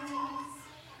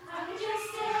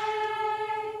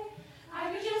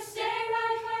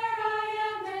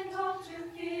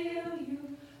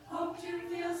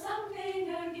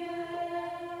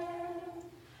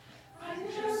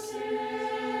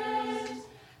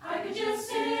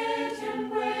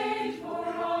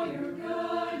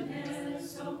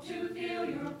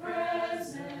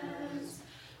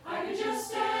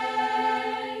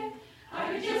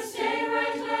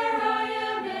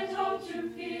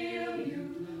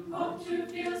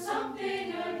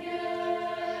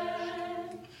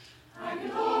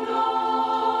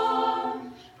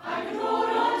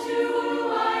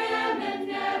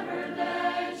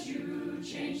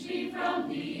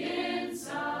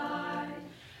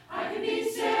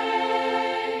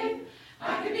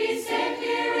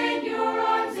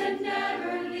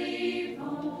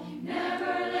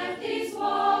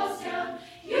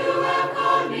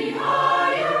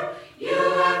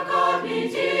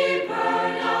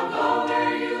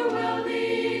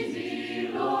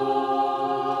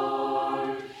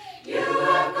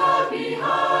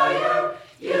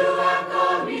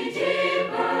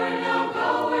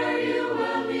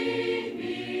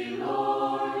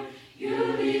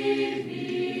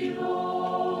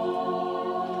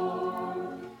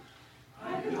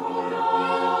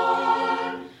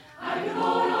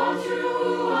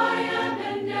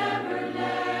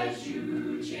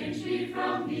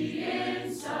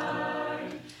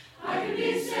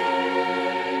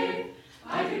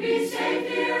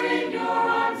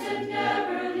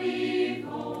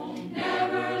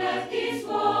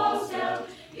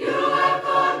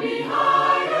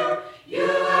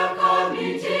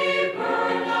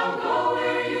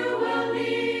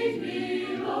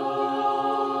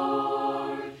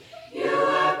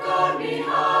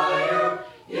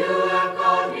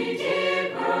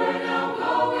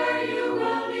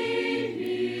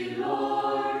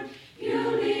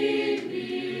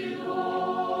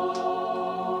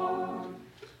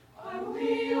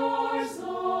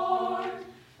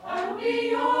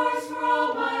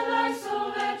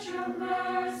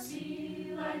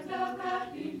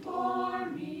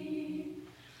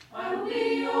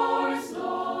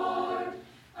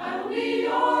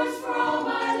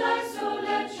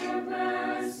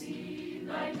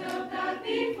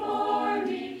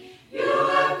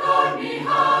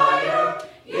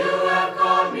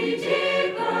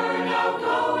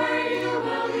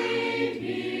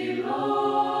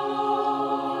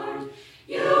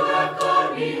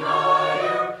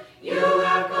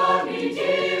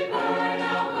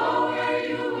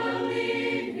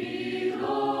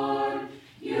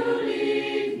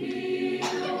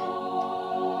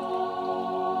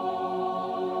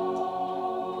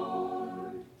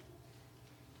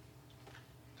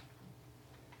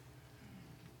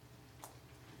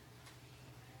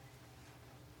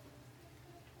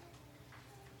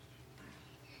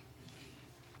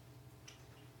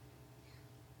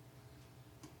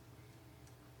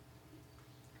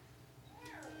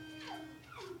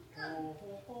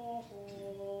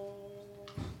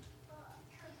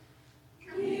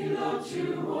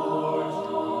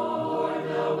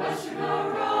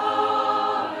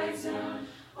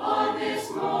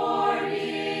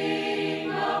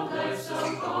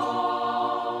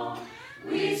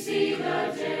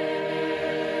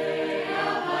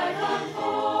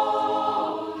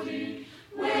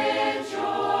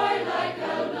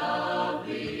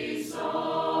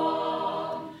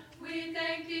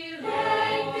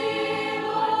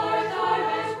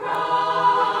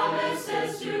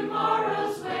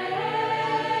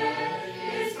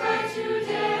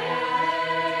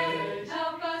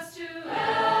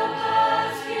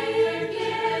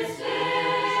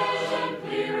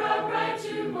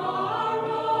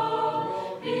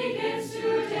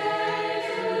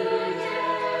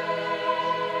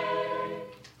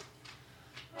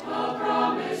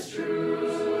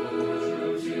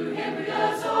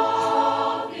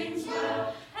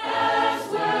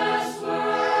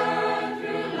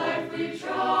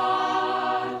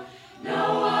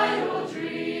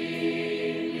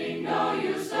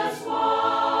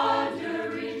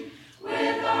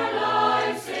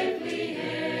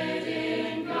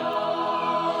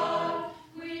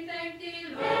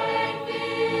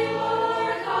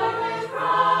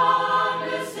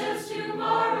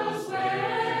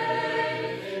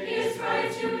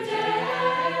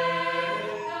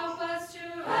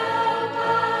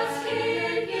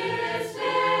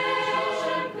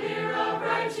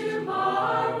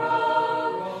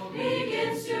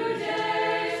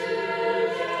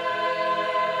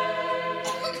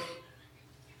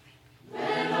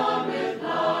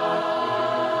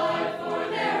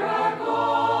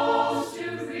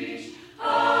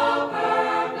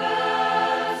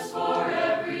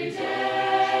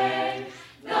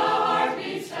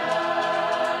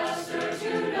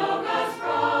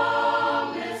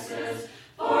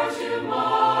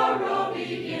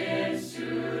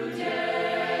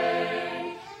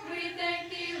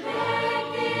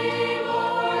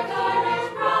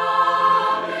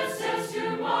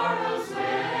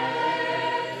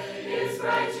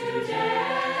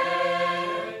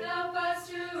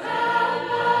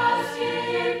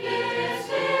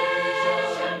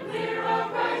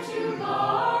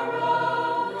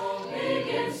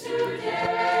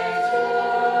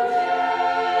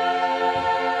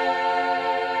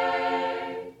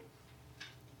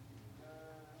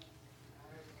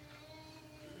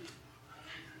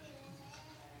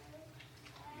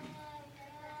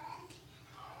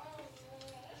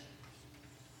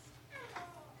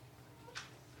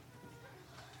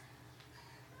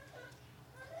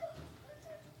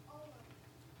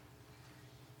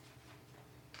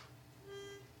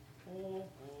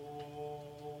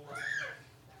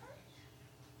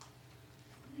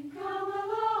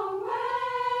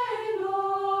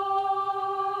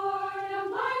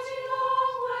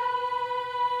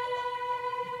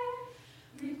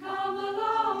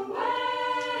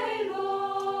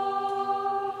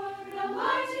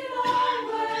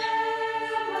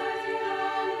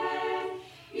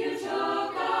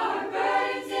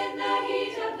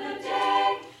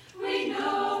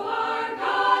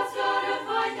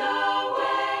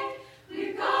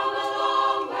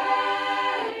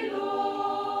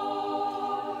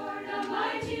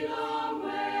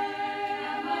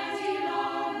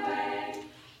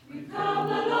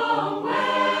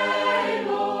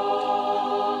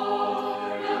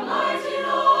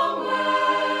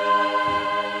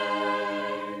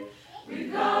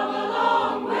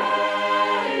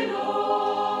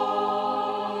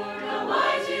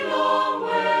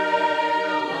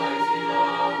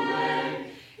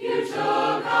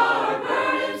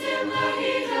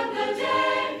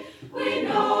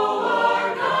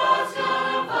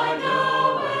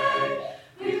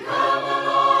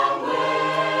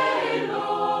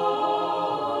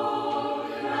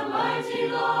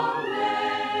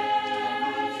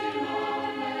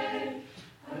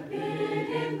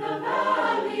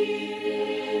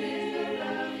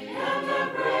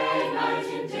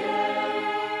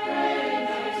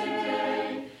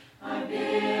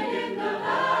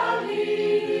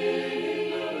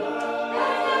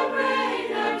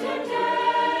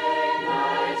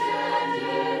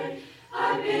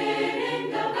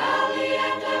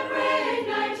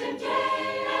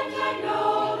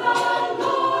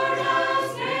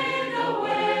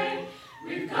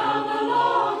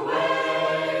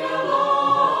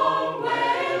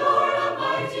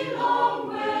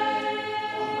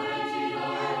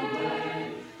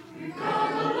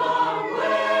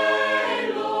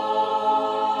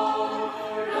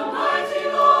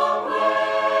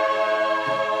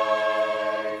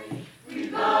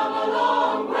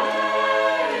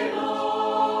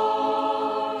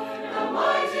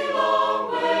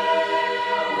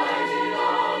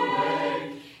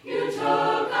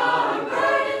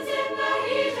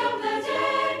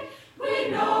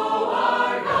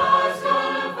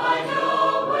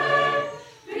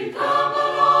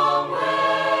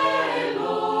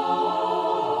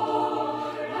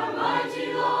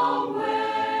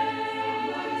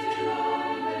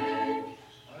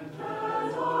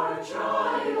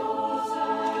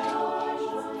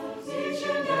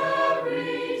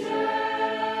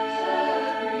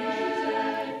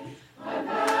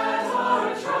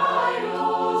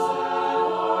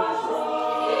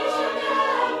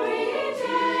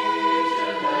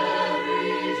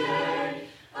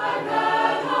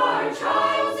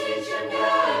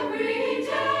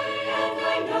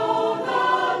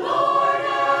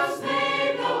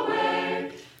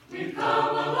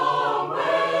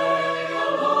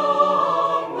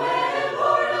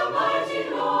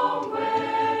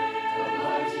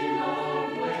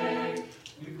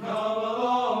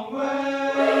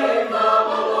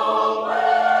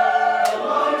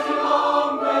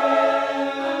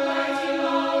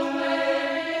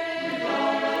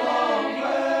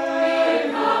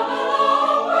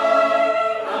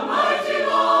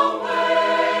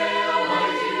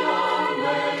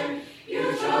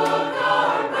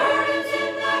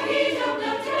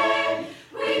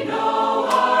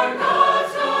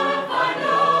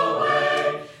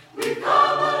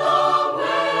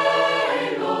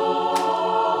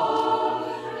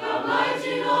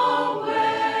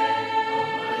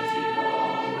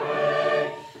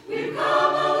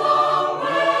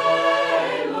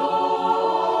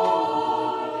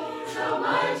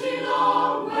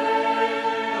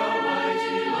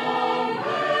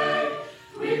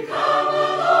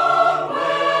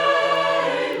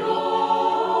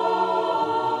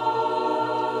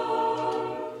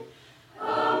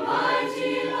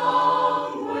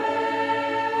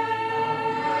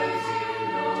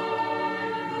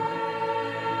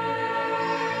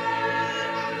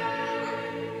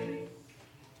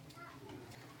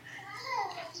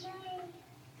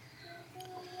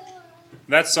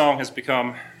 That song has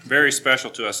become very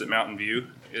special to us at Mountain View.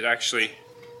 It actually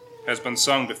has been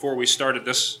sung before we started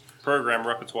this program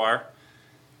repertoire.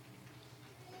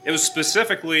 It was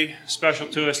specifically special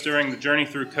to us during the journey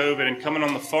through COVID and coming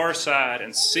on the far side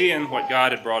and seeing what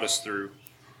God had brought us through,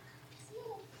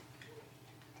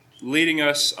 leading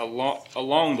us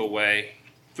along the way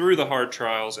through the hard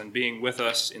trials and being with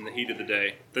us in the heat of the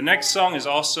day. The next song is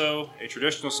also a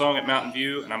traditional song at Mountain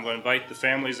View, and I'm going to invite the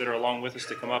families that are along with us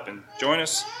to come up and join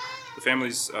us. The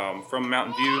families from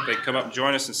Mountain View, they come up and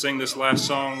join us and sing this last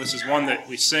song. This is one that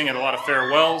we sing at a lot of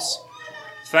farewells,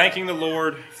 thanking the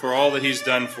Lord for all that He's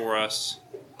done for us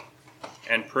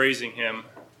and praising Him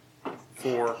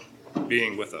for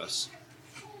being with us.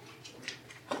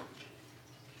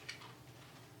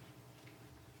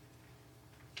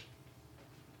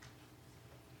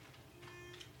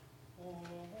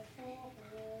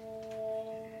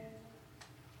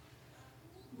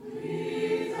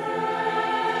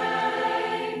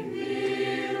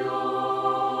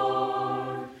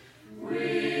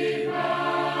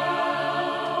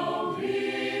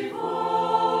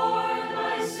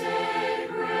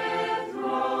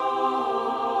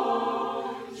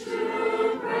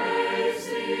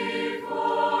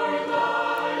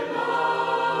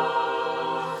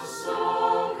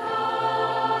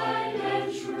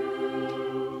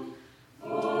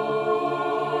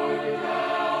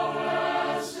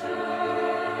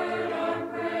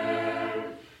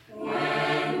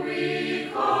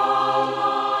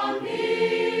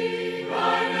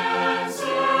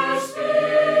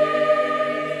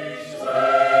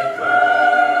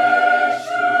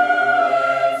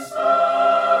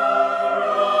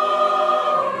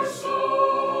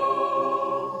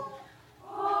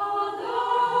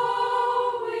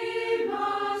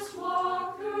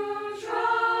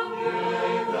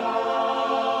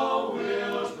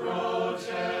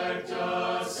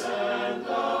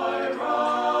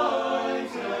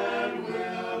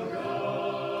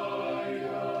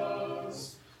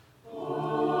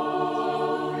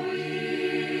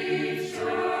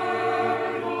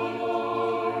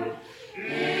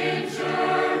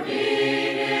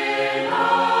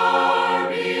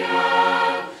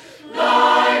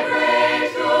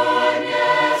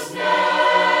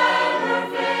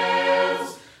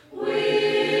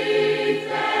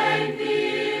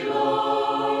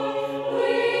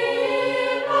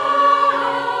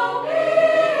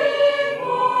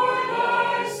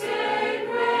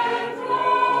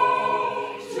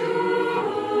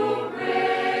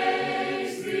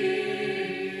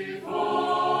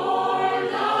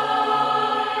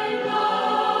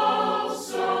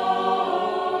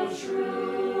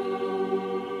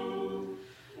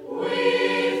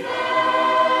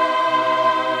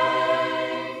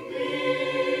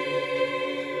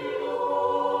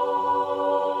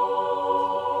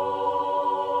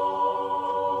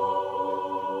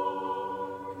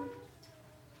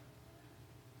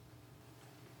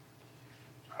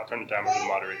 Turn it down to the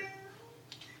moderator.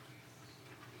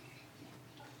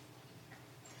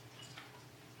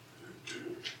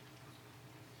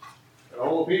 And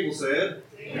all the people said,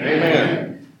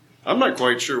 Amen. I'm not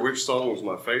quite sure which song was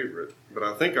my favorite, but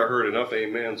I think I heard enough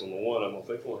amens on the one. I'm going to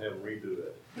think we'll have them redo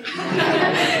that.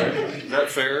 Is that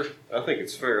fair? I think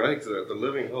it's fair. I think the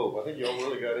Living Hope. I think y'all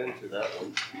really got into that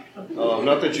one.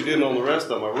 Not that you didn't on the rest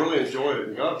of them. I really enjoyed it,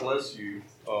 and God bless you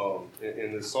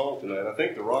in this song tonight. I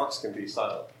think the rocks can be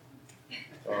silent.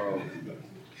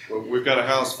 We've got a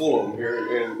house full of them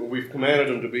here, and we've commanded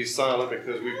them to be silent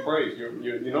because we praise.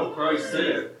 You know, Christ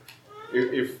said,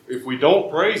 if we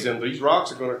don't praise Him, these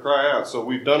rocks are going to cry out. So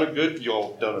we've done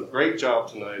y'all have done a great job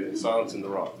tonight in silencing the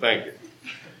rock. Thank you.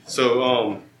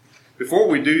 So before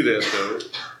we do that, though,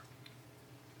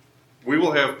 we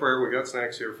will have prayer. We got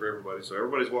snacks here for everybody, so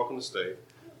everybody's welcome to stay.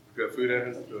 We've got food out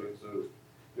in the building, so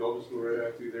y'all just go right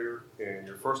out through there, and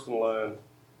you're first in line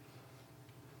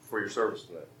for your service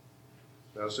tonight.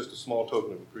 Now, it's just a small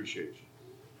token of appreciation.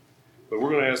 But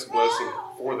we're going to ask a blessing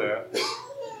for that,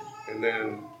 and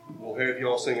then we'll have you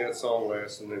all sing that song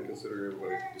last, and then consider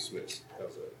everybody dismissed.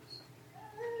 How's that?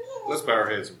 Let's bow our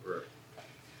heads in prayer.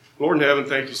 Lord in heaven,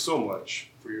 thank you so much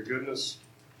for your goodness.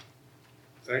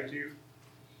 Thank you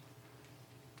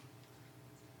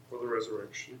for the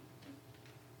resurrection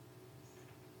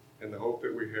and the hope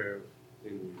that we have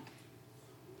in you.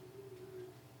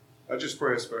 I just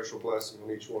pray a special blessing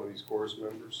on each one of these chorus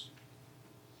members.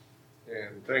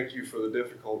 And thank you for the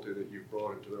difficulty that you've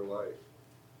brought into their life.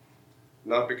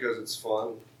 Not because it's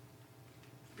fun,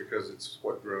 because it's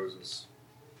what grows us.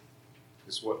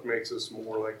 It's what makes us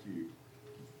more like you.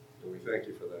 And we thank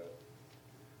you for that.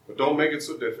 But don't make it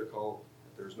so difficult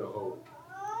that there's no hope.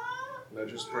 And I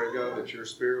just pray, God, that your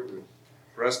Spirit would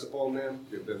Rest upon them,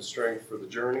 give them strength for the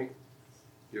journey,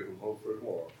 give them hope for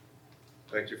tomorrow.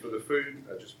 Thank you for the food.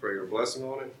 I just pray your blessing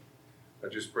on it. I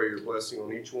just pray your blessing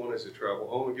on each one as they travel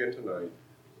home again tonight.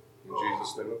 In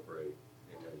Jesus' name I pray.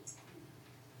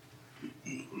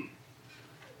 Amen.